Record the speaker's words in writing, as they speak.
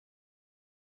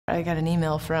I got an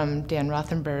email from Dan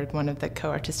Rothenberg, one of the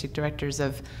co-artistic directors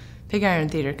of Pig Iron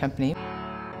Theatre Company.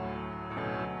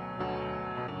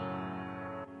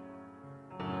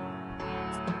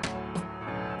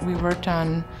 We worked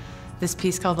on this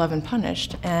piece called Love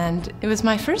Unpunished, and it was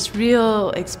my first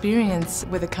real experience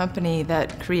with a company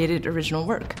that created original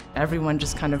work. Everyone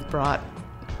just kind of brought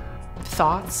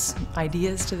thoughts,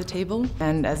 ideas to the table,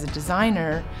 and as a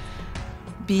designer,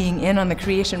 being in on the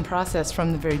creation process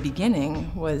from the very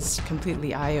beginning was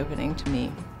completely eye-opening to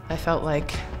me. I felt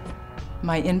like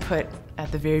my input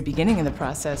at the very beginning of the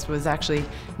process was actually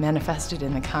manifested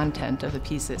in the content of the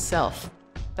piece itself.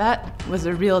 That was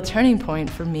a real turning point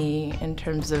for me in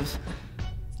terms of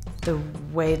the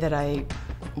way that I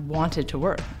wanted to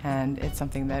work, and it's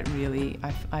something that really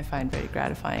I find very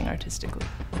gratifying artistically.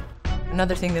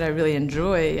 Another thing that I really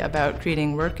enjoy about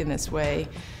creating work in this way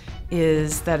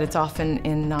is that it's often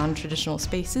in non-traditional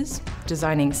spaces.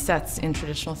 Designing sets in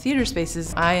traditional theater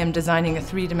spaces, I am designing a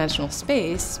three-dimensional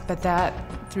space, but that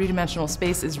three-dimensional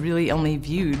space is really only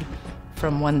viewed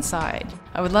from one side.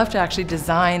 I would love to actually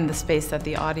design the space that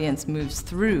the audience moves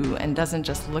through and doesn't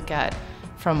just look at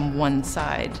from one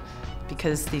side,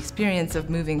 because the experience of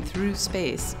moving through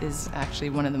space is actually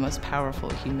one of the most powerful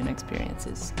human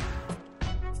experiences.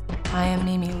 I am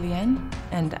Lien,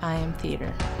 and I am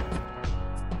theater.